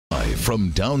Live from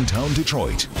downtown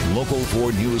Detroit, Local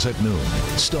 4 News at noon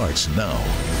starts now.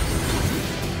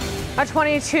 A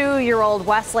 22-year-old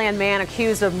Westland man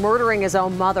accused of murdering his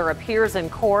own mother appears in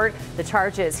court. The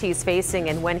charges he's facing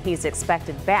and when he's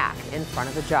expected back in front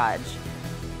of the judge.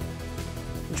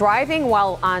 Driving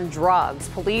while on drugs.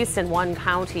 Police in one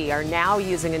county are now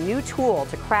using a new tool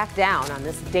to crack down on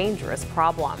this dangerous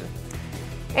problem.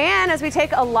 And as we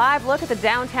take a live look at the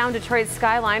downtown Detroit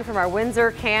skyline from our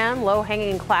Windsor cam,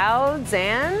 low-hanging clouds,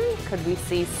 and could we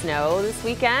see snow this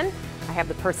weekend? I have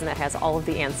the person that has all of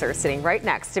the answers sitting right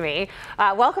next to me.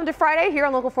 Welcome to Friday here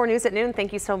on Local 4 News at noon.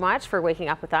 Thank you so much for waking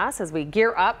up with us as we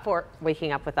gear up for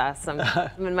waking up with us.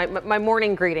 My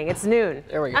morning greeting. It's noon.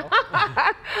 There we go.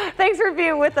 Thanks for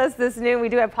being with us this noon. We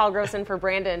do have Paul Gross in for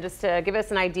Brandon just to give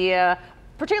us an idea,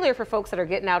 particularly for folks that are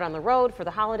getting out on the road for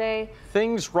the holiday.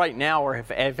 Things right now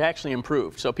have actually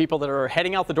improved. So people that are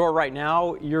heading out the door right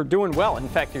now, you're doing well. In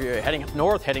fact, you're heading up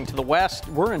north, heading to the west.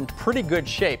 We're in pretty good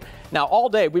shape. Now, all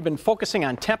day we've been focusing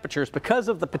on temperatures because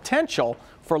of the potential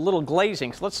for a little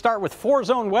glazing. So let's start with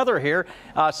 4-zone weather here.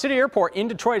 City Airport in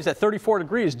Detroit is at 34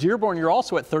 degrees. Dearborn, you're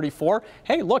also at 34.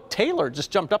 Hey, look, Taylor just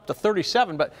jumped up to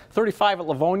 37, but 35 at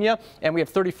Livonia, and we have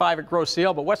 35 at Grosse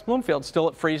Ile. But West Bloomfield still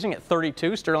at freezing at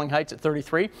 32. Sterling Heights at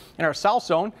 33. In our south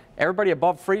zone, everybody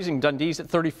above freezing. Dundee's at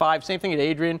 35. Same thing at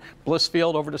Adrian.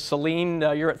 Blissfield over to Saline.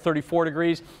 You're at 34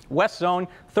 degrees. West zone,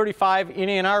 35 in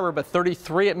Ann Arbor, but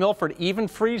 33 at Milford. Even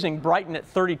freezing. Brighton at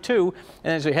 32.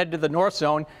 And as we head to the north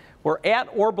zone, we're at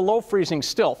or below freezing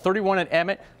still. 31 at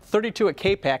Emmett, 32 at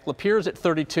Capac, Lapeers at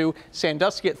 32,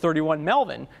 Sandusky at 31,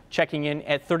 Melvin checking in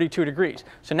at 32 degrees.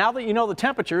 So now that you know the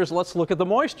temperatures, let's look at the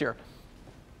moisture.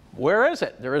 Where is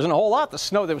it? There isn't a whole lot. The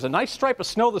snow, there was a nice stripe of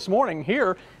snow this morning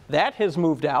here. That has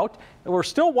moved out. And we're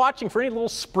still watching for any little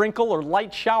sprinkle or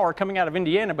light shower coming out of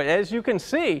Indiana. But as you can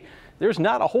see, there's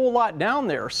not a whole lot down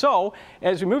there. So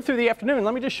as we move through the afternoon,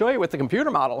 let me just show you with the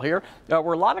computer model here.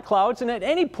 We're a lot of clouds, and at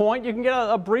any point you can get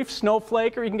a brief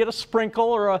snowflake, or you can get a sprinkle,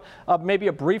 or maybe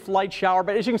a brief light shower.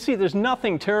 But as you can see, there's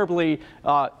nothing terribly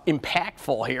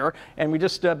impactful here. And we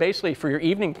just basically, for your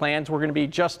evening plans, we're going to be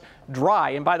just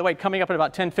dry. And by the way, coming up in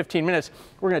about 10-15 minutes,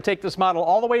 we're going to take this model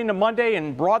all the way into Monday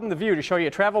and broaden the view to show you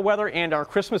travel weather and our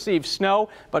Christmas Eve snow.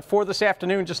 But for this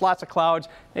afternoon, just lots of clouds,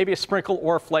 maybe a sprinkle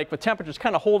or a flake, with temperatures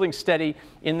kind of holding steady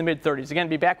in the mid-30s. Again,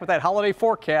 be back with that holiday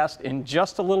forecast in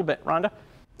just a little bit. Rhonda?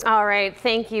 All right.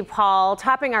 Thank you, Paul.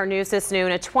 Topping our news this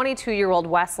noon, a 22-year-old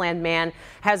Westland man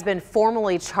has been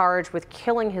formally charged with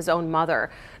killing his own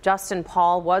mother. Justin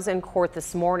Paul was in court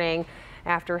this morning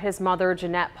after his mother,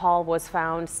 Jeanette Paul, was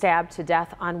found stabbed to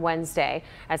death on Wednesday.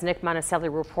 As Nick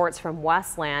Monticelli reports from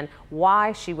Westland,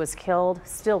 why she was killed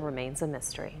still remains a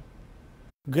mystery.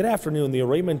 Good afternoon. The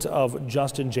arraignment of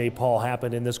Justin J. Paul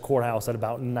happened in this courthouse at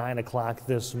about 9 o'clock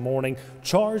this morning,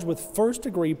 charged with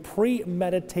first-degree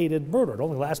premeditated murder. It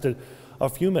only lasted a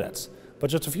few minutes.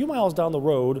 But just a few miles down the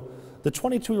road, the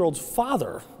 22-year-old's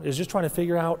father is just trying to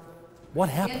figure out what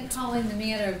happened. Calling the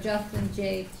matter of Justin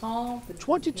J. Paul.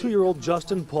 22-year-old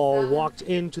Justin Paul walked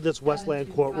into this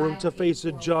Westland courtroom to face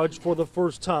a judge for the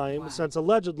first time since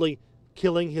allegedly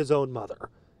killing his own mother.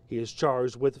 He is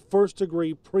charged with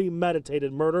first-degree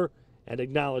premeditated murder and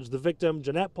acknowledged the victim,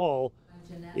 Jeanette Paul,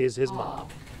 is his mom.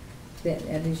 That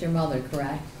is your mother,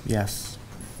 correct? Yes.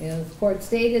 The court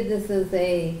stated this is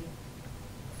an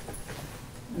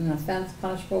offense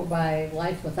punishable by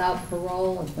life without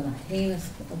parole. It's been a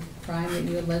heinous crime that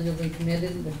you allegedly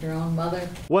committed with your own mother.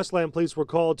 Westland police were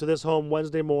called to this home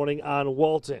Wednesday morning on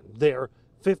Walton. There,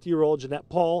 50-year-old Jeanette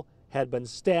Paul had been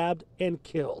stabbed and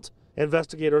killed.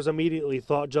 Investigators immediately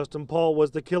thought Justin Paul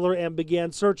was the killer and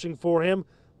began searching for him,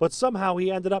 but somehow he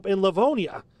ended up in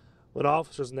Livonia. When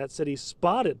officers in that city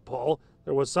spotted Paul,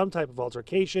 there was some type of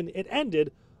altercation. It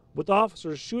ended with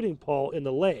officers shooting Paul in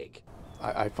the leg.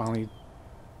 I finally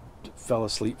fell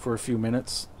asleep for a few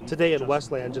minutes. Today in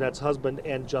Westland, Jeanette's husband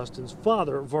and Justin's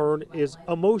father, Vern, is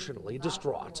emotionally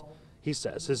distraught. He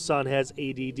says his son has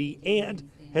ADD and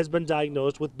has been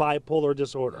diagnosed with bipolar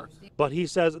disorder. But he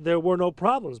says there were no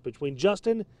problems between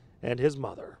Justin and his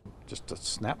mother. Just a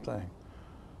snap thing.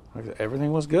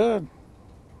 Everything was good.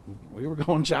 We were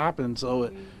going shopping,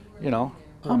 so,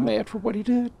 I'm mad for what he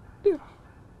did. Yeah.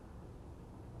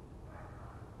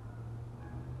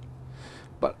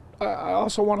 But I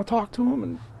also want to talk to him,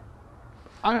 and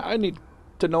I need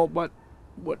to know what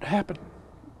happened.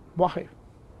 Why?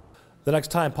 The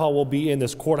next time Paul will be in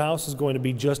this courthouse is going to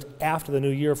be just after the new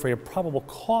year for a probable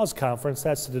cause conference.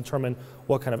 That's to determine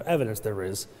what kind of evidence there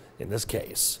is in this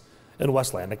case. In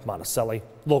Westland, Nick Monticelli,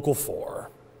 Local 4.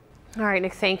 All right,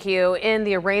 Nick, thank you. In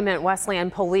the arraignment,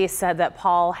 Westland police said that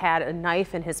Paul had a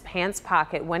knife in his pants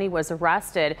pocket when he was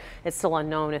arrested. It's still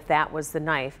unknown if that was the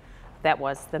knife that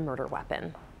was the murder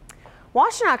weapon.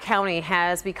 Washtenaw County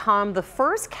has become the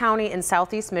first county in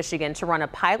southeast Michigan to run a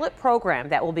pilot program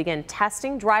that will begin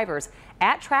testing drivers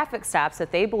at traffic stops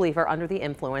that they believe are under the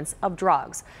influence of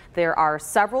drugs. There are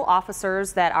several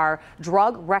officers that are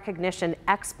drug recognition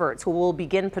experts who will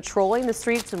begin patrolling the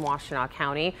streets in Washtenaw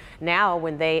County. Now,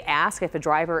 when they ask if a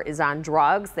driver is on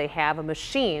drugs, they have a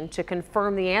machine to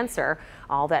confirm the answer.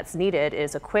 All that's needed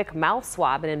is a quick mouth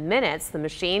swab, and in minutes, the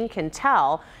machine can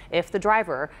tell if the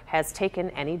driver has taken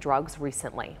any drugs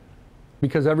recently.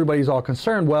 Because everybody's all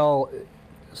concerned, well,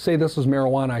 say this was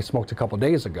marijuana I smoked a couple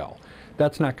days ago.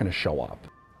 That's not going to show up.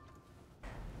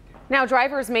 Now,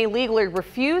 drivers may legally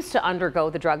refuse to undergo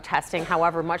the drug testing.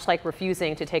 However, much like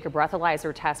refusing to take a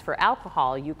breathalyzer test for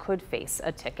alcohol, you could face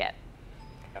a ticket.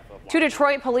 2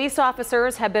 Detroit police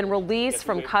officers have been released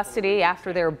from custody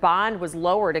after their bond was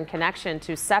lowered in connection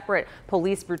to separate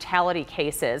police brutality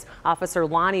cases. Officer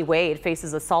Lonnie Wade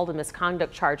faces assault and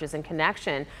misconduct charges in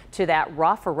connection to that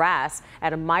rough arrest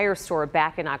at a Meijer store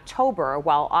back in October,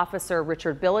 while Officer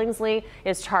Richard Billingsley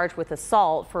is charged with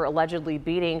assault for allegedly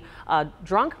beating a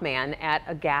drunk man at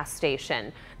a gas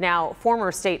station. Now,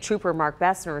 former state trooper Mark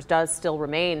Bessner does still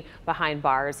remain behind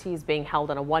bars. He's being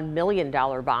held on a $1 million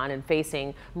bond and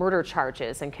facing murder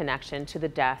charges in connection to the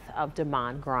death of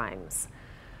Damon Grimes.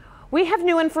 We have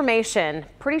new information,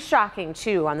 pretty shocking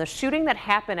too, on the shooting that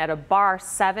happened at a Bar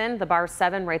 7, the Bar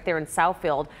 7 right there in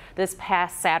Southfield this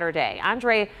past Saturday.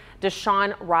 Andre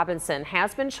Deshaun Robinson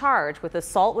has been charged with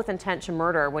assault with intent to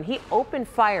murder when he opened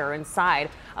fire inside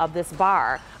of this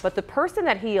bar. But the person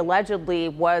that he allegedly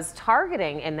was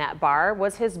targeting in that bar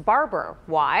was his barber.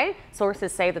 Why?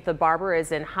 Sources say that the barber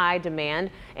is in high demand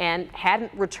and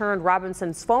hadn't returned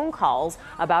Robinson's phone calls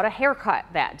about a haircut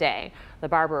that day. The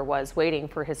barber was waiting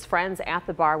for his friends at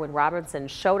the bar when Robinson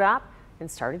showed up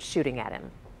and started shooting at him.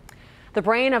 The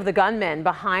brain of the gunman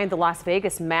behind the Las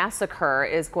Vegas massacre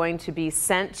is going to be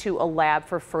sent to a lab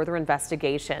for further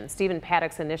investigation. Stephen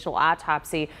Paddock's initial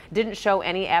autopsy didn't show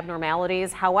any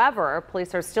abnormalities. However,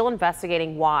 police are still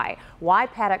investigating why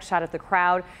Paddock shot at the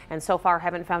crowd, and so far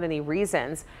haven't found any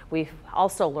reasons. We've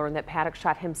also learned that Paddock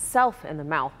shot himself in the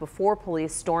mouth before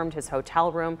police stormed his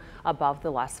hotel room above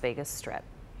the Las Vegas Strip.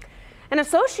 An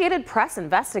Associated Press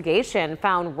investigation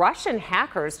found Russian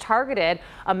hackers targeted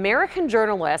American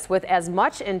journalists with as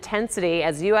much intensity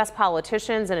as U.S.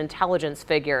 politicians and intelligence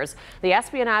figures. The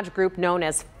espionage group known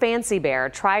as Fancy Bear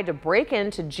tried to break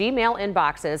into Gmail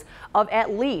inboxes of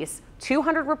at least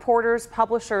 200 reporters,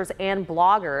 publishers, and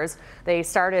bloggers. They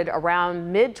started around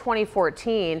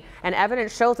mid-2014, and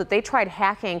evidence shows that they tried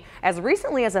hacking as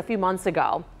recently as a few months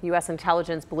ago. U.S.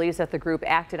 intelligence believes that the group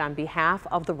acted on behalf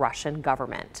of the Russian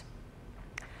government.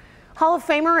 Hall of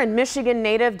Famer and Michigan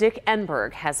native Dick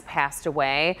Enberg has passed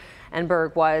away.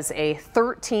 Enberg was a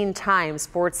 13-time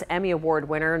Sports Emmy Award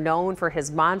winner known for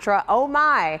his mantra, "Oh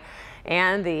my!"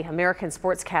 And the American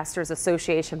Sportscasters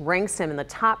Association ranks him in the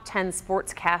top 10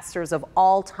 sportscasters of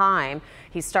all time.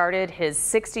 He started his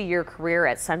 60-year career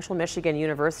at Central Michigan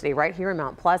University right here in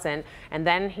Mount Pleasant, and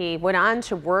then he went on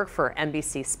to work for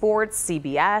NBC Sports,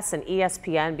 CBS, and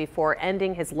ESPN before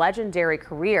ending his legendary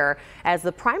career as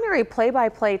the primary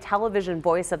play-by-play television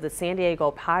voice of the San Diego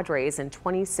Padres in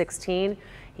 2016.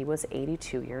 He was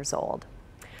 82 years old.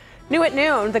 New at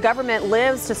noon, the government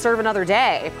lives to serve another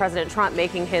day. President Trump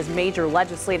making his major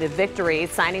legislative victory,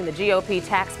 signing the GOP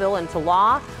tax bill into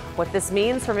law, what this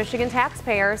means for Michigan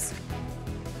taxpayers.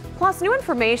 Plus, new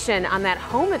information on that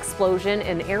home explosion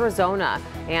in Arizona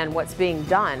and what's being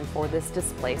done for this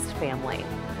displaced family.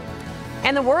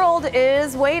 And the world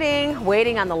is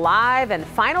waiting on the live and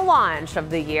final launch of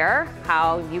the year,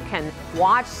 how you can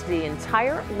watch the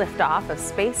entire liftoff of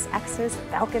SpaceX's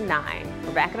Falcon 9.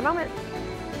 We're back in a moment.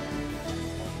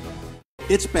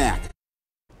 It's back.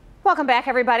 Welcome back,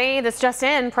 everybody. This just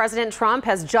in, President Trump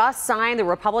has just signed the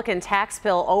Republican tax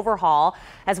bill overhaul,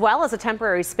 as well as a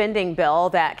temporary spending bill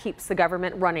that keeps the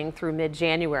government running through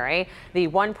mid-January. The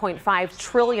 $1.5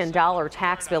 trillion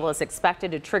tax bill is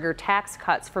expected to trigger tax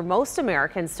cuts for most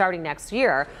Americans starting next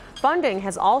year. Funding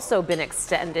has also been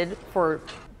extended for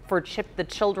the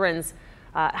children's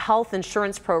health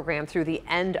insurance program through the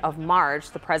end of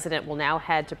March. The president will now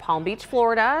head to Palm Beach,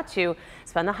 Florida to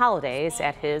spend the holidays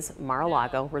at his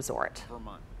Mar-a-Lago resort.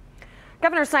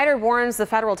 Governor Snyder warns the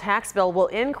federal tax bill will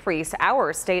increase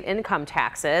our state income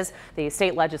taxes. The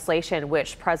state legislation,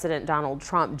 which President Donald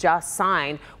Trump just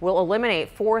signed, will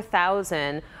eliminate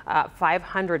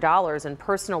 $4,500 in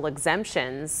personal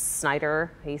exemptions.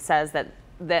 Snyder, he says that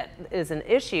that is an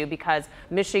issue because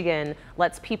Michigan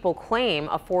lets people claim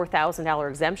a $4,000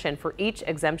 exemption for each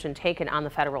exemption taken on the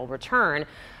federal return.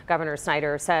 Governor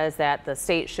Snyder says that the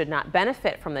state should not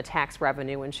benefit from the tax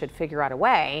revenue and should figure out a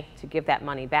way to give that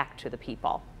money back to the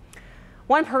people.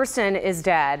 One person is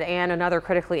dead and another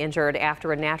critically injured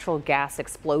after a natural gas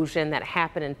explosion that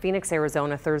happened in Phoenix,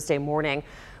 Arizona Thursday morning.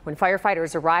 When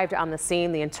firefighters arrived on the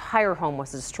scene, the entire home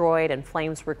was destroyed and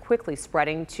flames were quickly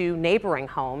spreading to neighboring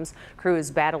homes.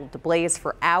 Crews battled the blaze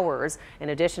for hours. In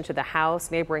addition to the house,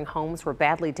 neighboring homes were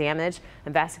badly damaged.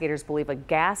 Investigators believe a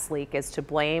gas leak is to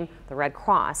blame. The Red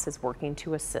Cross is working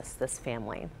to assist this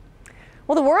family.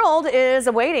 Well, the world is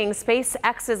awaiting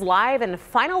SpaceX's live and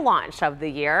final launch of the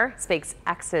year.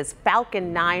 SpaceX's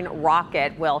Falcon 9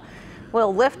 rocket will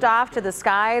lift off to the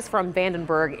skies from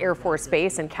Vandenberg Air Force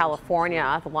Base in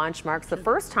California. The launch marks the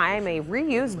first time a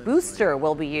reused booster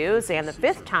will be used and the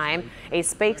 5th time a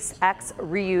SpaceX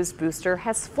reused booster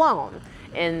has flown.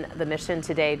 And the mission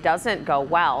today doesn't go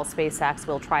well. SpaceX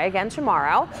will try again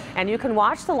tomorrow, and you can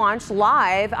watch the launch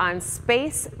live on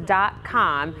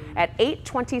space.com at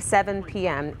 8:27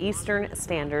 p.m. Eastern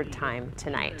Standard Time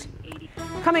tonight.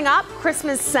 Coming up,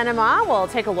 Christmas Cinema. We'll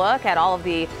take a look at all of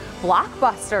the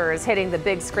blockbusters hitting the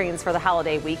big screens for the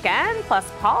holiday weekend. Plus,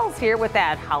 Paul's here with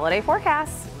that holiday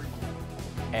forecast.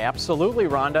 Absolutely,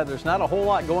 Rhonda. There's not a whole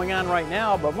lot going on right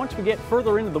now, but once we get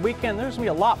further into the weekend, there's going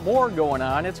to be a lot more going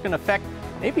on. It's going to affect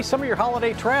maybe some of your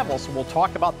holiday travel. So we'll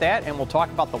talk about that, and we'll talk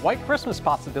about the white Christmas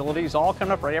possibilities, all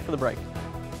coming up right after the break.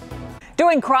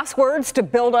 Doing crosswords to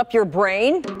build up your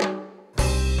brain?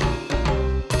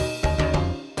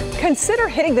 Consider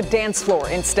hitting the dance floor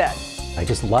instead. I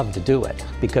just love to do it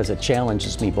because it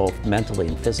challenges me both mentally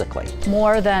and physically.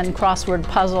 More than crossword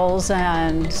puzzles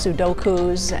and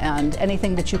Sudokus and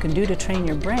anything that you can do to train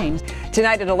your brain.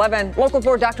 Tonight at 11, Local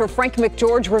 4 Dr. Frank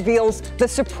McGeorge reveals the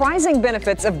surprising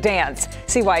benefits of dance.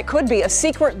 See why it could be a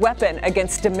secret weapon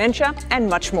against dementia and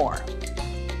much more.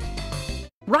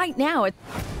 Right now,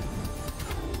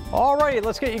 All right,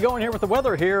 let's get you going here with the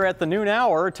weather here at the noon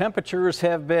hour. Temperatures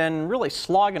have been really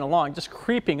slogging along, just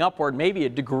creeping upward, maybe a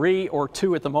degree or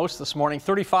two at the most this morning.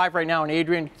 35 right now in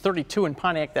Adrian, 32 in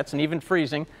Pontiac, that's an even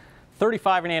freezing.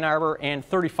 35 in Ann Arbor and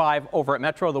 35 over at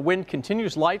Metro. The wind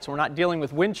continues light, so we're not dealing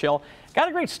with wind chill. Got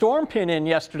a great storm pin in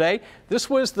yesterday. This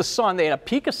was the sun. They had a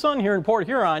peak of sun here in Port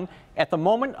Huron at the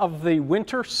moment of the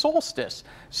winter solstice.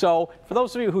 So for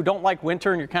those of you who don't like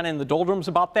winter and you're kind of in the doldrums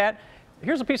about that,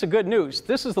 here's a piece of good news.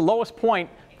 This is the lowest point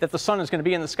that the sun is going to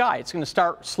be in the sky. It's going to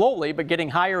start slowly, but getting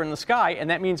higher in the sky, and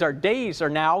that means our days are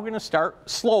now going to start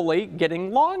slowly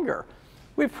getting longer.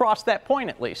 We've crossed that point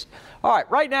at least. All right,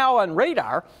 right now on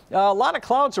radar, a lot of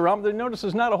clouds around, but notice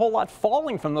there's not a whole lot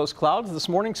falling from those clouds. This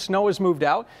morning, snow has moved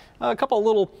out. A couple of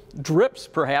little drips,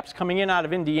 perhaps, coming in out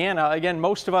of Indiana. Again,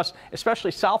 most of us,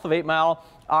 especially south of 8 Mile,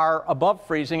 are above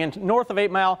freezing, and north of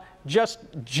 8 Mile,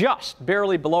 just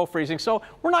barely below freezing. So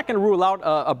we're not going to rule out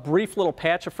a brief little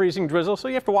patch of freezing drizzle, so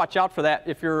you have to watch out for that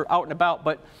if you're out and about,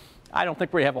 but I don't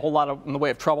think we have a whole lot in the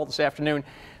way of trouble this afternoon.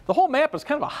 The whole map is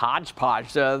kind of a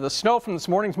hodgepodge. The snow from this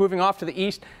morning is moving off to the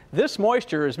east. This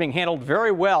moisture is being handled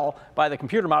very well by the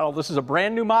computer model. This is a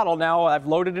brand new model now. I've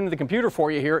loaded into the computer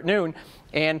for you here at noon.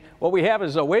 And what we have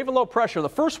is a wave of low pressure, the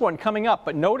first one coming up.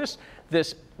 But notice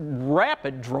this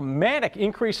rapid, dramatic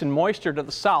increase in moisture to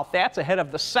the south. That's ahead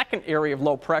of the second area of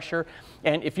low pressure.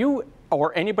 And if you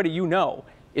or anybody you know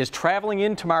is traveling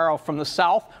in tomorrow from the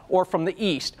south or from the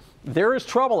east, there is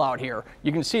trouble out here.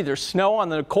 You can see there's snow on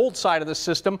the cold side of the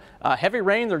system, heavy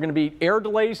rain. There are going to be air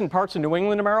delays in parts of New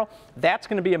England tomorrow. That's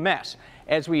going to be a mess.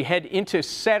 As we head into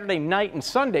Saturday night and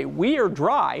Sunday, we are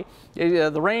dry. The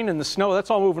rain and the snow,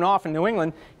 that's all moving off in New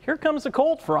England. Here comes the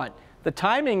cold front. The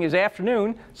timing is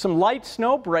afternoon. Some light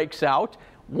snow breaks out.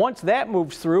 Once that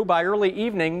moves through by early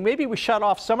evening, maybe we shut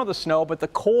off some of the snow, but the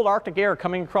cold Arctic air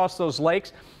coming across those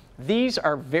lakes, these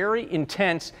are very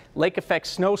intense lake effect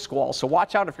snow squalls, so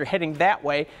watch out if you're heading that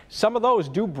way. Some of those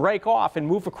do break off and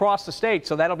move across the state,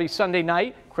 so that'll be Sunday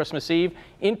night, Christmas Eve,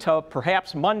 into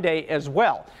perhaps Monday as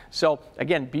well. So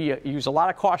again, use a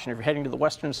lot of caution if you're heading to the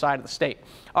western side of the state.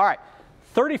 All right.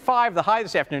 35 the high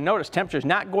this afternoon. Notice temperatures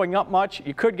not going up much.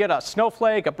 You could get a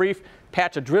snowflake, a brief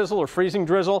patch of drizzle or freezing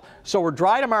drizzle. So we're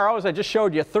dry tomorrow, as I just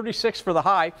showed you, 36 for the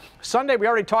high. Sunday, we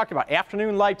already talked about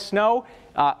afternoon light snow,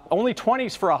 only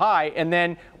 20s for a high. And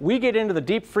then we get into the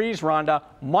deep freeze, Rhonda,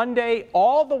 Monday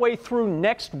all the way through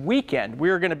next weekend.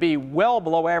 We're going to be well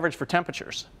below average for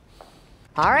temperatures.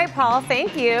 All right, Paul,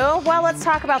 thank you. Well, let's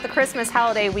talk about the Christmas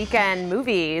holiday weekend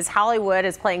movies. Hollywood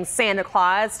is playing Santa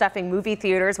Claus, stuffing movie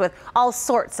theaters with all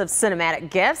sorts of cinematic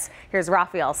gifts. Here's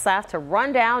Raphael Seth to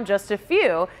run down just a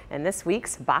few in this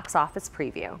week's box office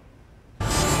preview.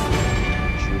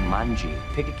 Jumanji.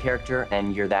 Pick a character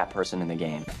and you're that person in the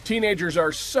game. Teenagers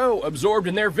are so absorbed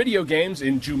in their video games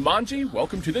in Jumanji,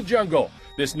 Welcome to the Jungle.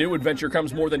 This new adventure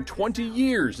comes more than 20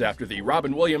 years after the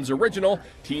Robin Williams original.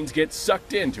 Teens get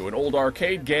sucked into an old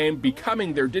arcade game,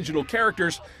 becoming their digital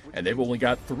characters, and they've only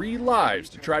got 3 lives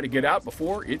to try to get out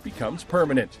before it becomes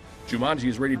permanent. Jumanji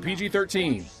is rated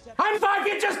PG-13. I'm 5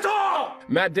 inches tall!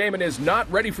 Matt Damon is not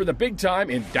ready for the big time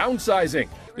in Downsizing.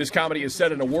 This comedy is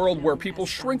set in a world where people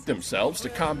shrink themselves to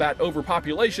combat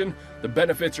overpopulation. The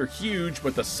benefits are huge,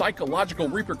 but the psychological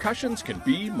repercussions can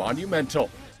be monumental.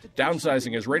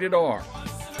 Downsizing is rated R.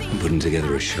 I'm putting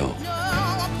together a show,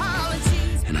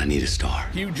 and I need a star.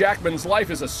 Hugh Jackman's life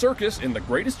is a circus in The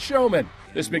Greatest Showman.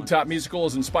 This big-top musical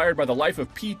is inspired by the life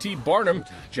of P.T. Barnum.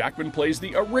 Jackman plays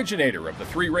the originator of the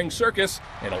three-ring circus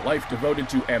in a life devoted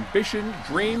to ambition,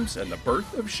 dreams, and the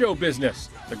birth of show business.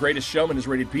 The Greatest Showman is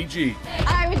rated PG.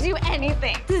 I would do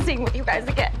anything to sing with you guys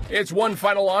again. It's one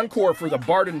final encore for the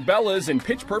Barden Bellas in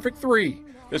Pitch Perfect 3.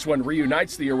 This one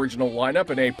reunites the original lineup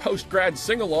in a post-grad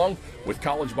sing-along. With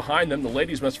college behind them, the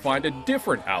ladies must find a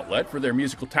different outlet for their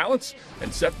musical talents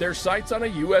and set their sights on a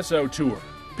USO tour.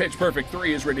 Pitch Perfect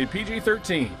 3 is rated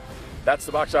PG-13. That's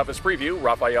the box office preview.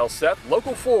 Raphael Seth,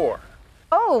 Local 4.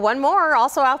 Oh, one more.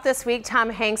 Also out this week, Tom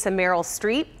Hanks and Meryl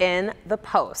Streep in The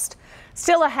Post.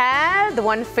 Still ahead, the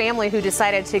one family who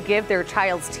decided to give their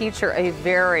child's teacher a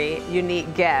very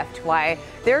unique gift. Why,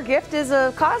 their gift is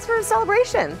a cause for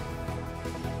celebration.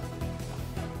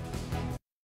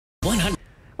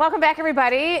 Welcome back,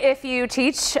 everybody. If you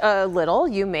teach a little,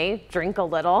 you may drink a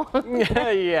little.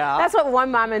 Yeah. That's what one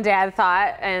mom and dad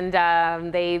thought,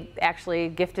 and they actually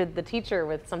gifted the teacher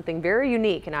with something very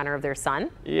unique in honor of their son.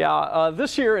 Yeah,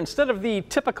 this year, instead of the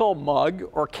typical mug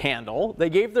or candle, they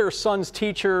gave their son's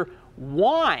teacher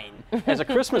wine as a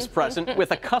Christmas present with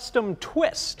a custom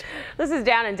twist. This is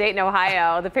down in Dayton,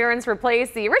 Ohio. The parents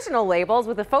replaced the original labels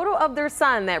with a photo of their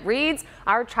son that reads,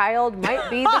 "Our child might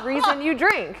be the reason you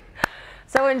drink."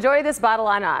 So enjoy this bottle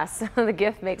on us. The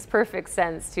gift makes perfect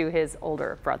sense to his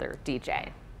older brother,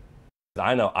 DJ.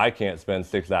 I know I can't spend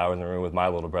 6 hours in the room with my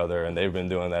little brother, and they've been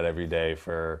doing that every day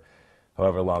for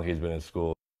however long he's been in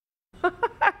school.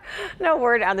 No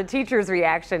word on the teacher's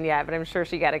reaction yet, but I'm sure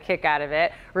she got a kick out of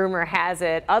it. Rumor has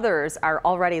it others are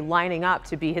already lining up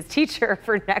to be his teacher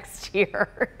for next year.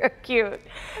 Cute.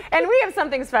 And we have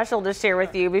something special to share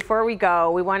with you. Before we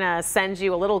go, we want to send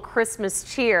you a little Christmas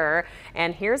cheer.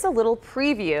 And here's a little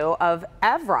preview of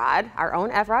Evrod, our own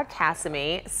Evrod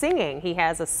Cassimy, singing. He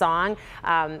has a song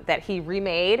that he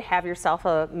remade, Have Yourself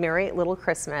a Merry Little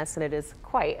Christmas, and it is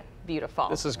quite beautiful.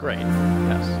 This is great.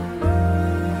 Yes.